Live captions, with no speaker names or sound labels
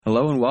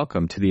Hello and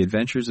welcome to the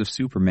Adventures of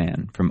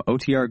Superman from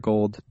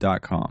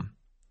OTRGold.com.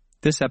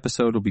 This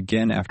episode will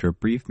begin after a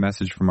brief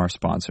message from our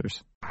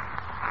sponsors.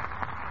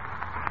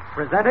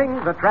 Presenting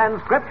the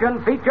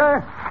transcription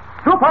feature,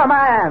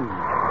 Superman!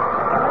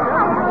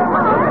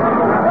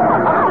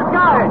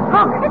 Guys,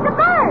 look! It's a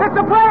bird! It's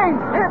a plane!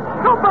 It's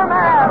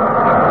Superman!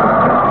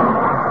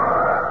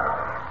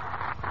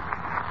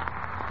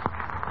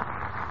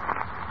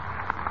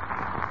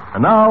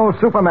 And now,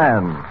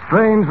 Superman,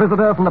 strange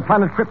visitor from the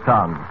planet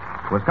Krypton,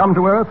 who has come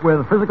to Earth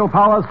with physical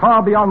powers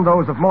far beyond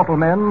those of mortal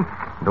men,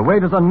 to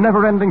wage a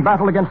never-ending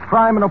battle against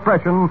crime and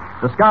oppression,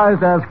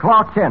 disguised as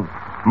Clark Kent,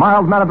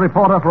 mild-mannered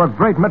reporter for a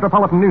great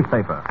metropolitan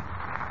newspaper.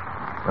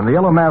 When the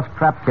yellow mask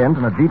trapped Kent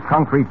in a deep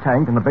concrete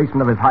tank in the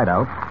basement of his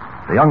hideout,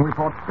 the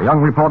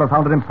young reporter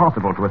found it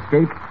impossible to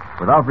escape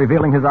without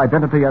revealing his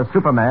identity as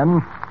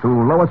Superman to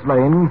Lois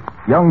Lane,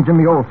 young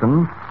Jimmy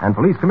Olsen, and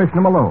Police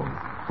Commissioner Malone,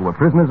 who were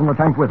prisoners in the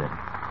tank with him.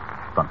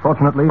 But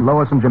fortunately,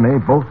 Lois and Jimmy,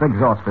 both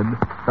exhausted,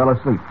 fell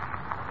asleep.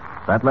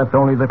 That left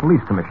only the police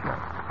commissioner,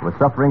 who was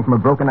suffering from a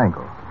broken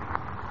ankle.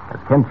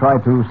 As Kent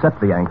tried to set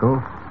the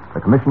ankle,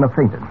 the commissioner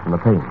fainted from the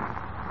pain.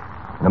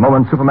 In a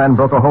moment, Superman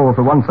broke a hole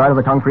through one side of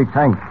the concrete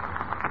tank.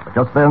 But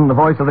just then, the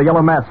voice of the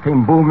yellow mask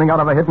came booming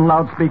out of a hidden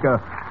loudspeaker.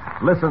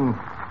 Listen.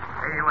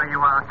 Stay where you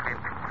are,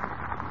 Kent.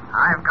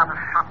 I've got a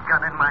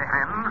shotgun in my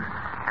hands,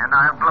 and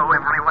I'll blow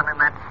everyone in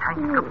that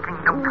tank of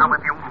Kingdom Come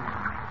if you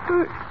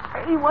move.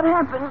 Hey, what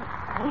happened?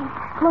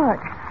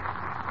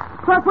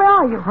 Clark, where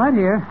are you? Right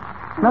here.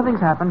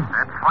 Nothing's happened.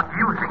 That's what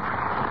you think.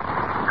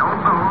 Don't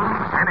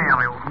move, any of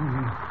you.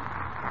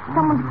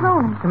 Someone's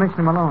thrown him.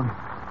 Commissioner Malone.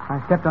 I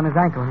stepped on his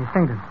ankle and he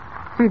fainted.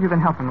 See if you can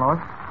help him,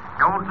 Lois.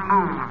 Don't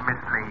move, Miss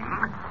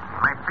Lane.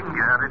 My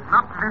finger is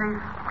not very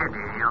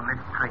steady on this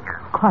trigger.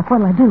 Clark,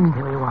 what'll I do?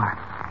 Here you are.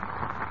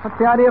 What's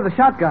the idea of the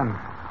shotgun?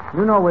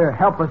 You know we're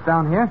helpless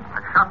down here.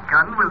 The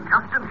shotgun will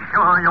just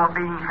ensure you're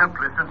being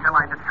helpless until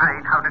I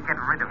decide how to get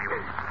rid of you.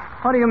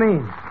 What do you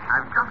mean?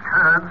 I've just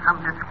heard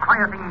some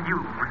disquieting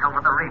news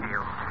over the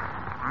radio.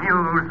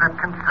 News that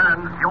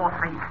concerns your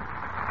fate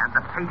and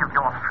the fate of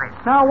your friends.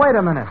 Now, wait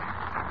a minute.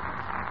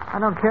 I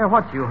don't care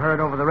what you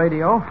heard over the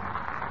radio.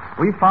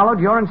 We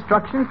followed your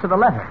instructions to the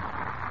letter.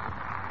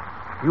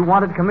 You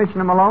wanted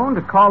Commissioner Malone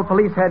to call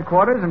police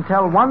headquarters and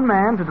tell one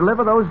man to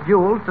deliver those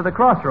jewels to the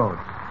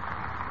crossroads.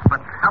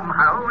 But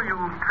somehow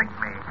you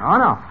tricked me. Oh,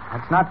 no.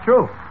 That's not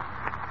true.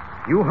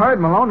 You heard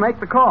Malone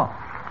make the call.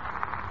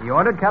 He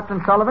ordered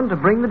Captain Sullivan to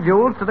bring the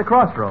jewels to the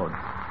crossroads.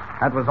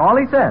 That was all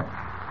he said.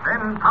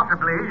 Then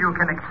possibly you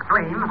can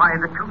explain why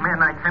the two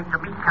men I sent to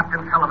meet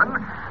Captain Sullivan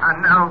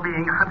are now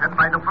being hunted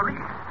by the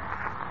police.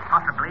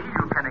 Possibly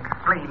you can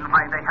explain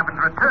why they haven't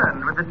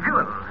returned with the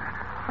jewels.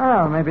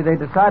 Well, maybe they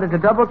decided to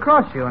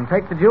double-cross you and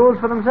take the jewels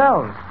for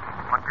themselves.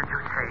 What did you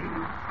say?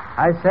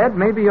 I said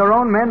maybe your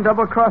own men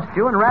double-crossed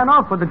you and ran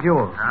off with the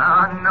jewels.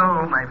 Ah,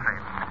 no, my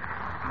friend.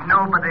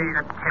 Nobody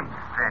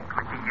attempts that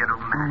with the yellow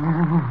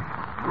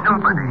mask.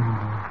 Nobody.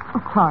 Oh,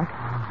 Clark,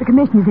 the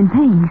commissioner's in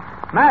pain.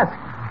 Mask!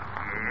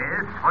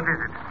 Yes, what is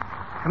it?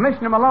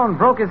 Commissioner Malone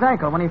broke his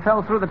ankle when he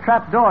fell through the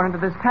trap door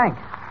into this tank.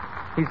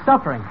 He's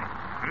suffering.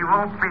 He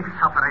won't be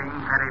suffering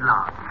very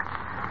long.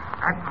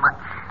 That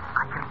much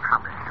I can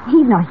promise you.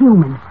 He's not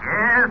human.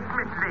 Yes,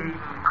 Miss Lane,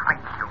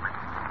 quite human.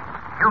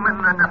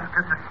 Human enough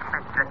to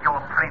suspect that your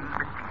friend,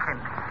 Mr.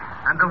 Kent,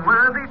 and the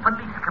worthy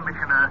police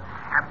commissioner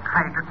have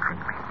tried to trick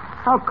me.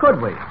 How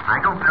could we? I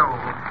don't know,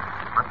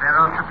 but there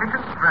are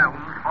sufficient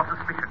grounds for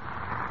suspicion.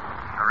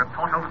 A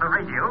report over the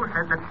radio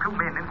said that two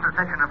men in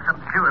possession of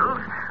some jewels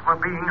were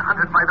being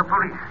hunted by the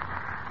police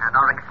and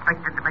are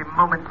expected to be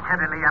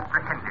momentarily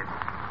apprehended.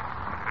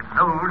 If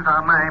those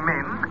are my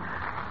men,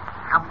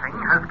 something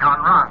has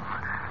gone wrong.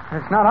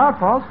 It's not our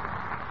fault.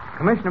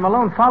 Commissioner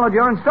Malone followed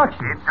your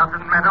instructions. It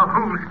doesn't matter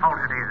whose fault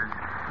it is.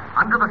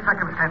 Under the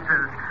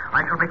circumstances,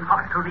 I shall be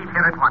forced to leave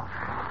here at once.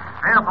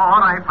 Therefore,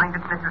 I find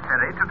it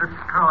necessary to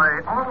destroy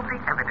all the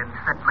evidence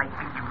that might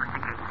be used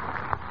against me.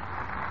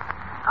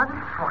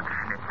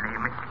 Unfortunately,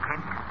 Mr.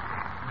 Kent,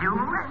 you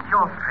and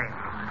your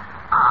friends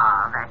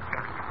are that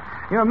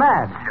evidence. You're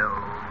mad. No,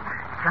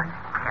 just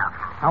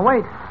careful. Now,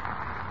 wait.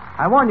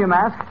 I warn you,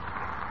 Mask.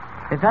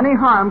 If any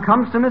harm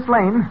comes to Miss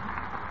Lane,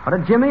 or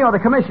to Jimmy or the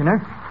commissioner,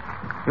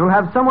 you'll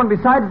have someone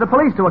besides the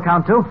police to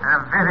account to.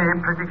 A very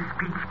pretty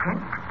speech,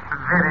 Kent.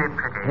 Very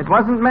pretty. It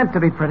wasn't meant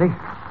to be pretty.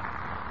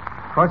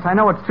 Of course, I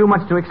know it's too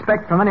much to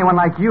expect from anyone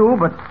like you,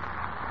 but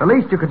the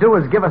least you could do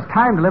is give us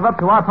time to live up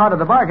to our part of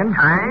the bargain.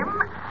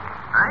 Time?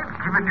 I've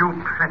given you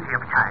plenty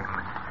of time.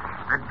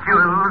 The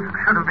jewels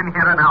should have been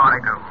here an hour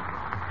ago.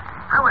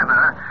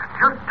 However,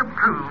 just to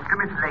prove to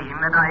Miss Lane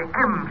that I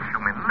am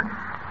human,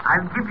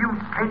 I'll give you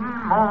 10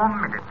 more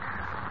minutes.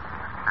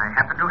 I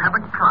happen to have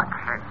a clock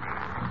handy.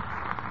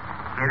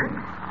 Hear it?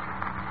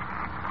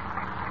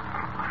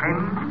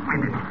 10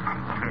 minutes,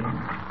 Kent.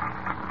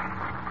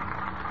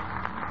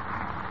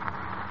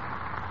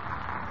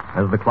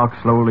 As the clock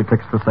slowly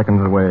ticks the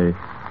seconds away,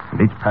 and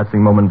each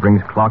passing moment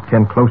brings Clark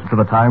Kent closer to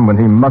the time when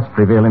he must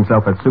reveal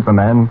himself as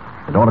Superman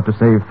in order to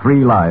save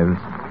 3 lives,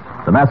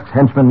 The masked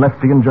henchmen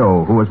Lefty and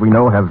Joe, who, as we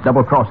know, have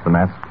double-crossed the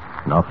mask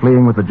and are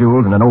fleeing with the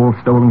jewels in an old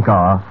stolen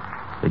car,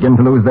 begin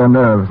to lose their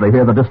nerves. They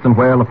hear the distant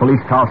wail of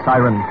police car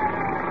sirens.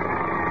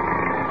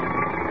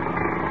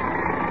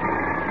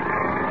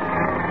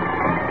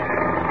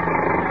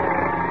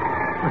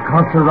 The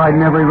cops are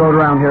riding every road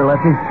around here,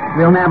 Lefty.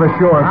 They'll never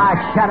sure. Ah,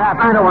 shut up.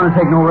 I don't want to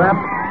take no rap.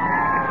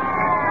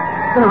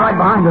 They're right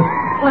behind us.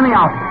 Let me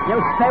out. You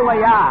stay where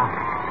you are.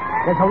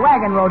 There's a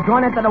wagon road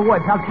going into the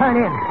woods. I'll turn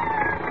in.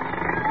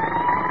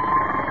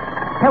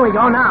 Here we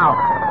go now.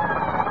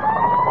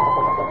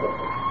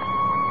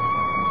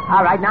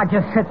 All right, now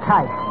just sit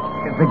tight.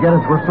 If they get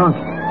us, we're sunk.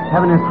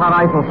 Having this hot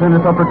ice will send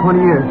us up for 20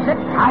 years. Sit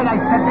tight, I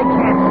said. They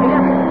can't see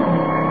us.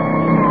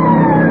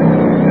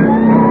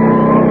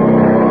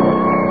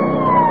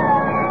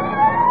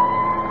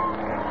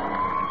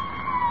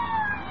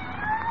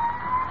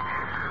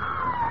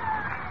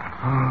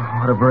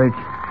 What a break.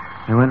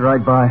 They went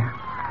right by.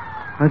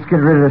 Let's get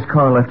rid of this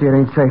car, Lefty. It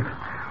ain't safe.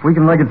 We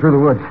can leg it through the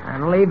woods.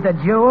 And leave the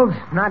jewels?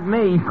 Not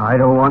me. I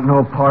don't want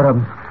no part of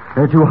them.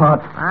 They're too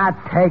hot. Ah,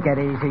 take it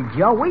easy,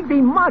 Joe. We'd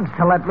be mugs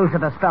to let loose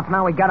of the stuff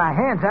now we got our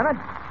hands on it.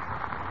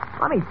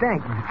 Let me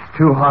think. It's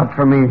too hot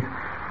for me.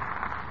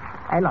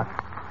 Hey, look.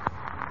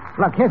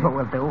 Look, here's what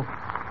we'll do.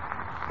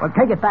 We'll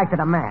take it back to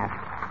the mast.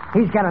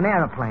 He's got an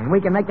airplane. We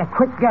can make a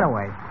quick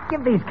getaway.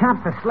 Give these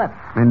cops the slip.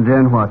 And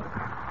then what?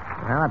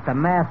 Well, if the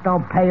mast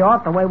don't pay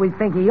off the way we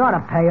think he ought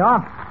to pay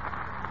off,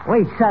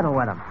 we settle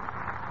with him.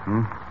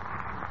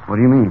 What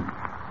do you mean?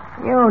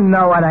 You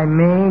know what I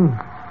mean.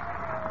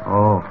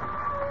 Oh.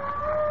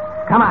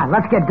 Come on,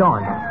 let's get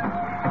going.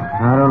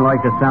 I don't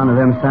like the sound of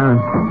them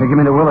sounds. Take him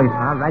into Willie's.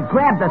 All right,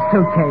 grab the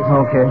suitcase.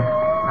 Okay.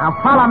 Now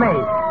follow me.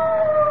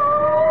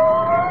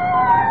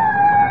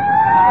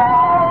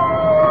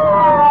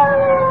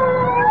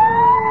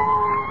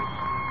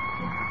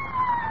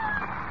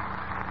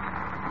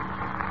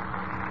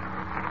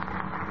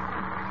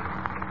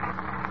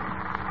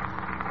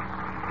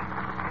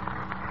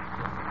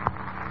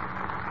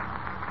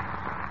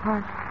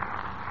 Clark,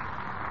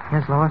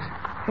 Yes, Lois?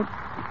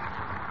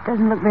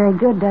 doesn't look very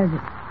good, does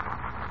it?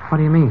 What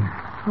do you mean?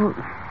 Well,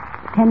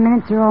 10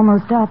 minutes are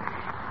almost up.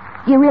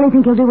 Do you really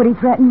think he'll do what he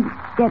threatened?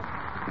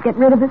 Get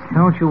rid of us?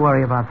 Don't you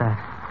worry about that.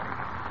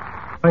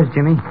 Where's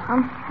Jimmy?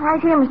 Right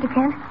here, Mr.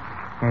 Kent.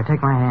 Here,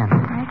 take my hand.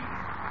 Right.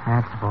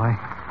 That's the boy.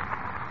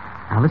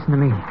 Now listen to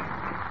me.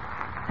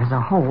 There's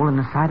a hole in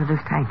the side of this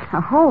tank. A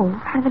hole?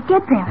 How did it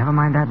get there? Never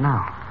mind that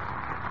now.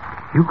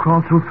 You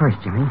crawl through first,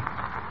 Jimmy.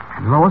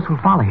 And Lois will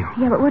follow you.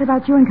 Yeah, but what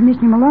about you and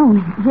Commissioner Malone?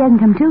 He hasn't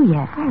come to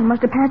yet. He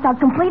must have passed out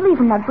completely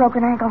from that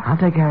broken ankle. I'll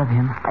take care of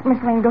him. Let Miss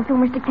Lane go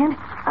through, Mr. Kent.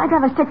 I'd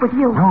rather stick with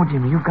you. No,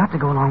 Jimmy, you've got to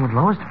go along with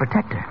Lois to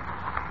protect her.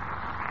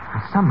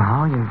 Now,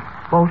 somehow, you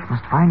both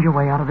must find your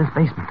way out of this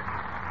basement.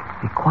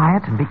 Be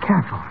quiet and be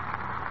careful.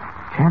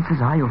 Chances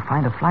are you'll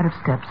find a flight of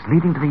steps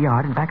leading to the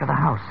yard and back of the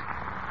house.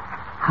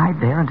 Hide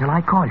there until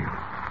I call you.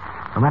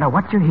 No matter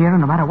what you hear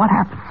and no matter what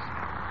happens.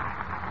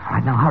 All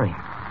right, now hurry.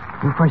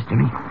 You first,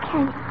 Jimmy.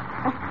 Okay.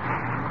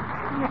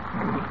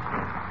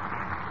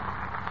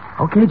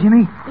 Okay,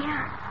 Jimmy?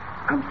 Yeah,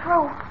 I'm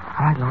through. All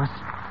right, Lois.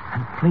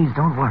 And please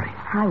don't worry.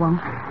 I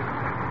won't.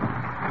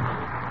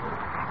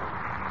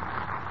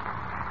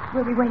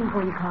 We'll be waiting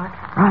for you, Clark.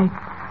 Right.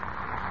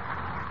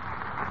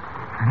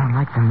 I don't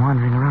like them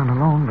wandering around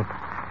alone, but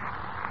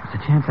it's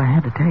a chance I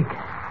had to take.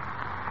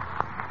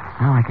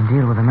 Now I can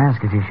deal with the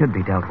mask as he should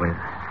be dealt with.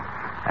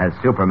 As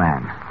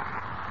Superman.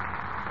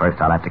 First,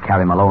 I'll have to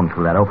carry Malone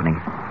through that opening.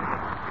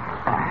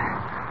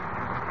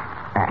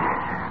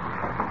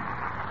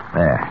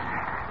 There.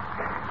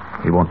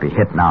 He won't be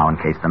hit now in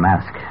case the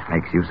mask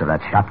makes use of that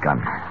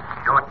shotgun.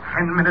 Your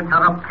 10 minutes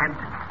are up, Kent.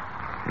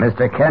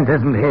 Mr. Kent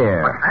isn't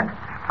here. What's that?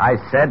 I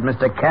said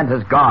Mr. Kent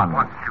is gone.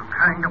 What, you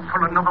trying to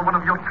pull another one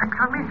of your tricks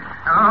on me?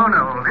 Oh,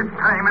 no, this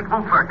time it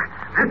won't work.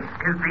 This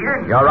is the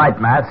end. You're right,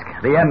 Mask.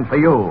 The end for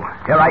you.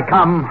 Here I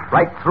come,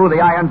 right through the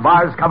iron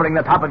bars covering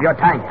the top of your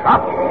tank.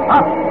 Up,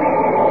 up.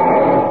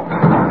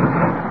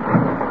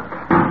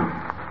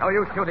 No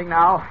use shooting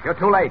now. You're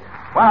too late.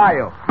 Where are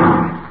you?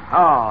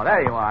 Oh,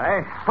 there you are,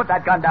 eh? Put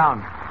that gun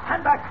down.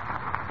 Stand back.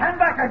 Stand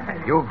back, I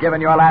say. You've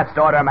given your last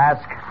order,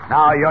 Mask.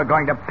 Now you're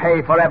going to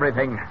pay for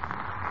everything.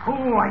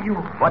 Who are you?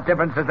 What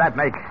difference does that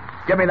make?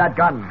 Give me that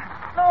gun.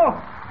 No.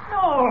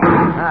 No.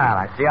 Well,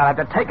 I see I'll have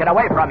to take it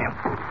away from you.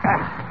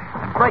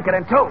 And break it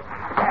in two.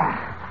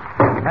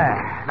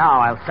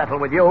 Now I'll settle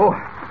with you.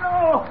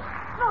 No.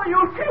 No,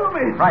 you'll kill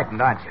me.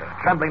 Frightened, aren't you?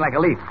 Trembling like a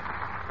leaf.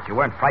 But you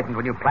weren't frightened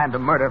when you planned to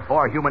murder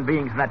 4 human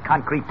beings in that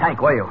concrete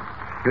tank, were you?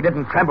 You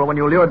didn't tremble when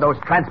you lured those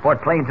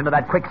transport planes into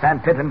that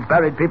quicksand pit and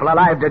buried people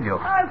alive, did you?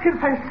 I'll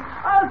confess.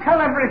 I'll tell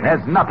everything.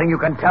 There's nothing you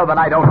can tell that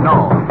I don't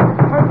know.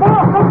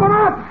 Boss, open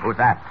up. Who's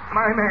that?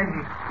 My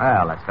men.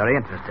 Well, that's very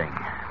interesting.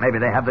 Maybe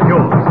they have the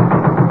jewels.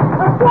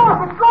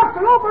 Boss, it's locked.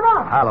 Open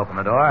up. I'll open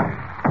the door.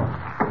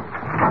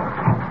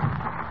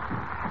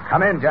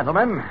 Come in,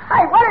 gentlemen.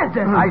 Hey, what is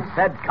this? I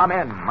said come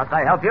in. Must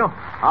I help you?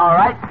 All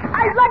right.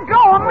 Hey, let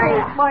go of me.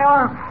 My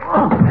arm.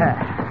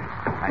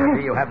 I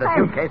see you have the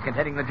suitcase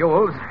containing the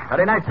jewels.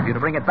 Very nice of you to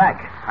bring it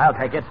back. I'll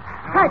take it.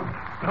 Hey,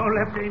 No,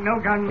 Lefty, no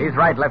gun. He's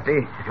right,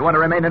 Lefty. If you want to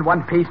remain in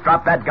one piece,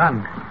 drop that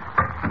gun.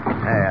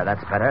 There,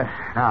 that's better.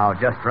 Now,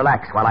 just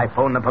relax while I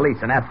phone the police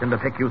and ask them to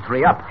pick you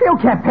three up. You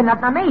can't pin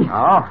nothing on me.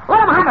 Oh?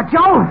 Let him have it,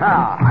 Joe.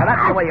 Now,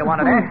 that's the way you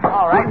want it, eh?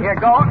 All right, here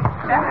goes.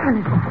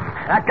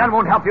 That gun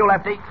won't help you,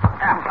 Lefty.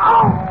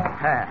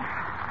 There.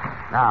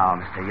 Now,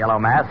 Mr. Yellow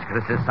Mask,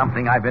 this is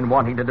something I've been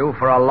wanting to do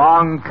for a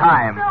long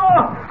time.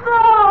 No!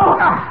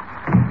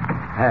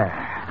 There.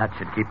 That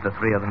should keep the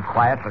three of them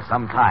quiet for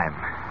some time.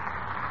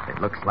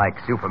 It looks like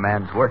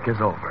Superman's work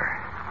is over.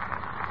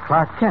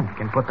 Clark Kent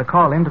can put the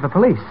call into the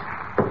police.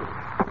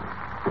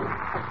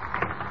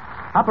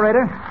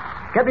 Operator,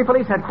 get me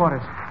police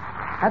headquarters.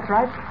 That's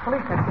right,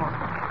 police headquarters.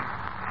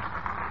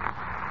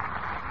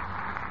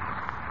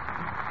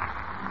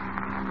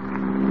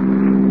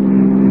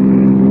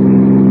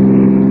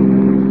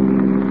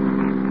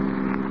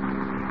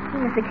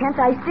 Mr. Kent,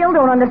 I still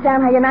don't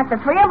understand how you knocked the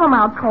three of them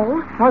out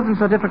cold. Wasn't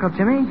so difficult,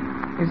 Jimmy.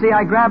 You see,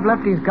 I grabbed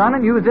Lefty's gun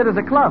and used it as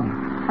a club.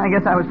 I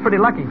guess I was pretty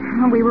lucky.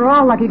 We were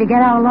all lucky to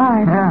get out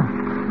alive. Yeah.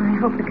 I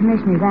hope the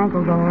commissioner's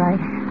ankle's all right.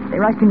 They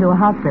rushed him to a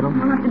hospital.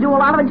 We'll have to do a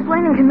lot of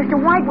explaining to Mr.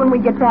 White when we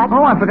get back.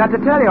 Oh, I forgot to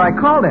tell you. I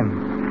called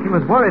him. He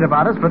was worried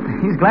about us, but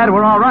he's glad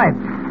we're all right.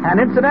 And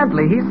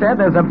incidentally, he said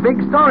there's a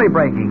big story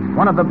breaking.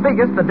 One of the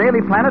biggest the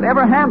Daily Planet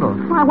ever handled.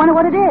 Well, I wonder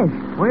what it is.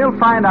 We'll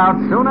find out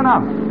soon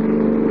enough.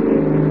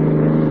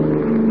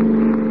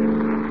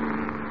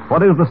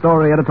 What is the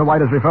story Editor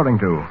White is referring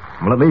to?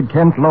 Will it lead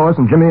Kent, Lois,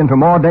 and Jimmy into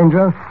more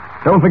danger?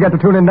 Don't forget to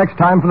tune in next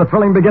time for the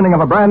thrilling beginning of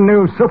a brand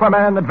new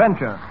Superman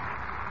adventure.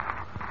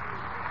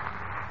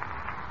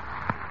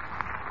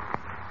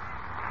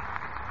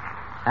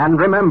 And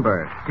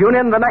remember, tune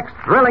in the next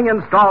thrilling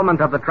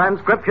installment of the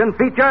transcription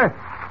feature,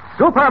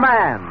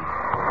 Superman.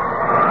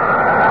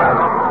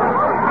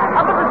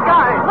 Up in the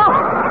sky! Look!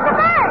 It's a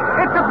plane!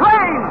 It's a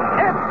plane!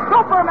 It's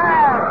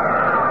Superman!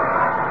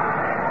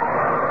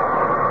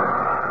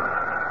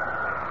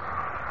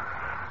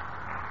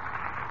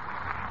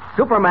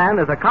 Superman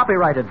is a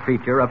copyrighted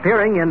feature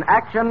appearing in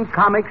Action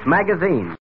Comics magazine.